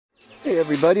Hey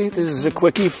everybody, this is a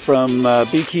quickie from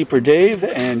Beekeeper Dave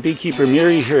and Beekeeper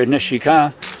Miri here at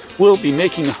Neshikha. We'll be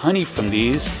making honey from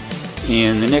these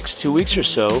in the next 2 weeks or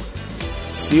so.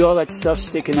 See all that stuff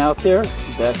sticking out there?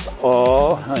 That's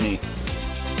all honey.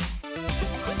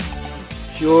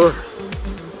 Pure,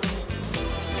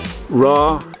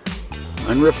 raw,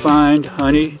 unrefined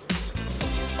honey.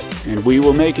 And we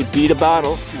will make it beat a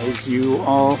bottle, as you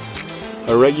all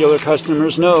our regular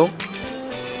customers know.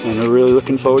 And we're really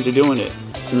looking forward to doing it.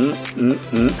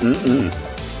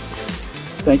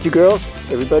 Thank you, girls.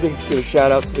 Everybody, give a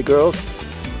shout out to the girls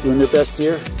doing their best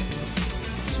here.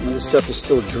 Some of the stuff is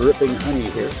still dripping honey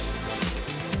here.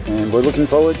 And we're looking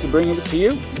forward to bringing it to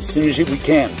you as soon as we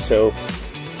can. So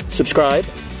subscribe,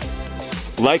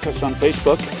 like us on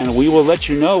Facebook, and we will let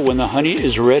you know when the honey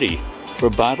is ready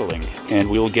for bottling. And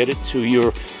we will get it to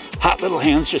your hot little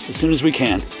hands just as soon as we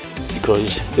can,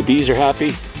 because the bees are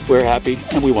happy, we're happy,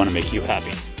 and we want to make you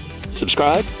happy.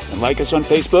 Subscribe and like us on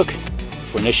Facebook.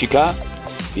 For Neshikha,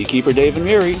 Beekeeper Dave and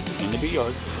Miri in the bee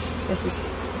yard. This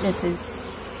is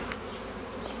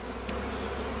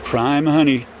prime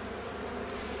honey.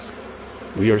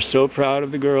 We are so proud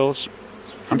of the girls.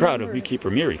 I'm proud of Beekeeper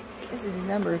Miri. This is a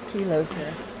number of kilos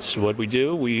here. So what we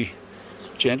do, we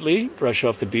gently brush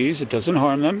off the bees. It doesn't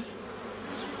harm them.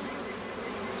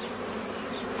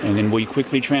 And then we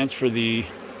quickly transfer the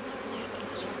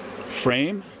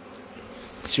frame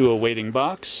to a waiting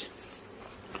box.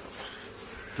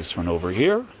 This one over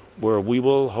here, where we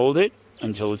will hold it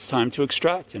until it's time to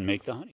extract and make the honey.